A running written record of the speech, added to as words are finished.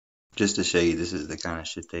just to show you, this is the kind of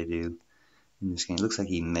shit they do in this game. It looks like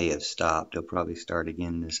he may have stopped. He'll probably start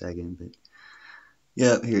again in a second, but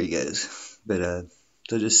yep, here he goes. But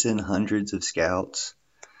they'll just send hundreds of scouts.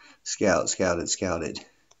 Scouted.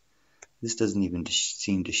 This doesn't even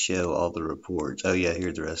seem to show all the reports. Oh yeah,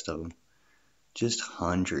 here's the rest of them. Just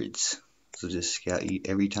hundreds. So just scout.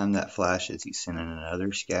 Every time that flashes, he's sending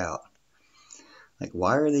another scout. Like,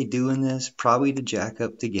 why are they doing this? Probably to jack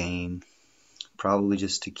up the game. Probably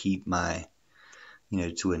just to keep my,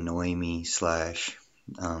 to annoy me slash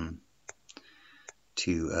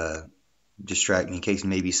to distract me in case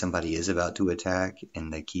maybe somebody is about to attack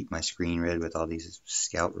and they keep my screen red with all these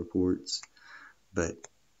scout reports. But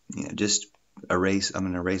just erase. I'm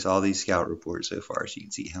going to erase all these scout reports so far so you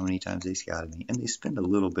can see how many times they scouted me. And they spend a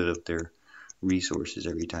little bit of their resources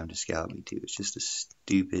every time to scout me too. It's just a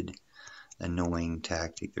stupid, annoying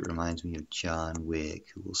tactic that reminds me of John Wick,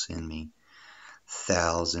 who will send me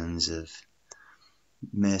thousands of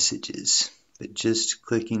messages. But just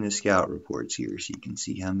clicking the scout reports here so you can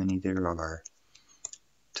see how many there are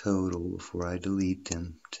total before I delete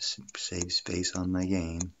them to save space on my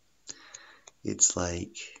game. It's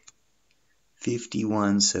like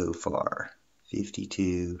 51 so far,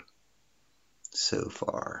 52 so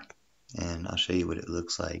far, and I'll show you what it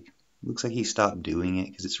looks like. It looks like he stopped doing it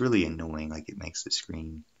because it's really annoying. Like, it makes the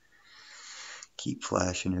screen keep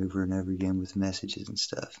flashing over and over again with messages and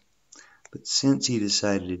stuff. But since he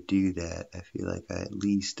decided to do that, I feel like I at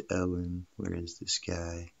least owe him, where is this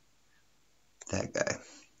guy? That guy.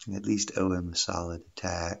 I at least owe him a solid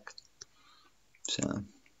attack. So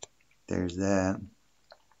there's that.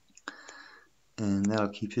 And that'll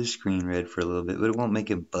keep his screen red for a little bit, but it won't make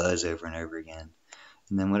him buzz over and over again.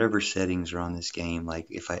 And then whatever settings are on this game, like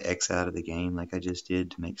if I X out of the game like I just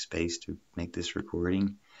did to make space to make this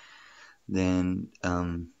recording, then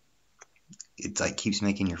it like keeps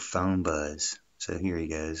making your phone buzz. So here he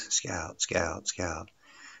goes, scout.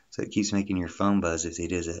 So it keeps making your phone buzz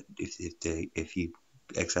if you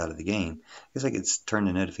X out of the game. It's like it's turned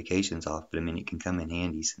the notifications off, but I mean, it can come in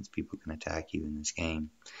handy since people can attack you in this game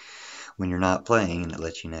when you're not playing, and it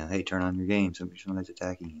lets you know, hey, turn on your game, somebody's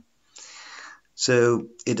attacking you. So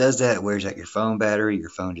it does that. It wears out your phone battery. Your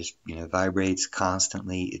phone just vibrates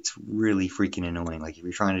constantly. It's really freaking annoying. Like, if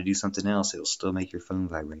you're trying to do something else, it'll still make your phone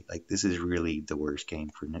vibrate. Like, this is really the worst game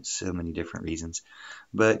for so many different reasons.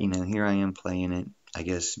 But here I am playing it. I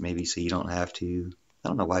guess maybe so you don't have to. I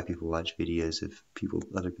don't know why people watch videos of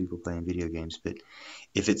other people playing video games, but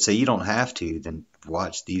if it's so you don't have to, then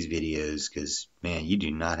watch these videos, because man, you do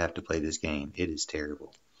not have to play this game. It is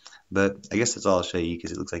terrible. But I guess that's all I'll show you,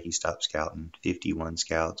 because it looks like he stopped scouting. 51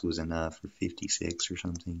 scouts was enough, or 56 or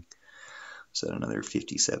something. So another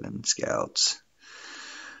 57 scouts.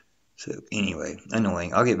 So anyway,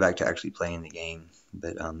 annoying. I'll get back to actually playing the game,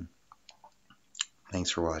 but thanks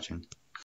for watching.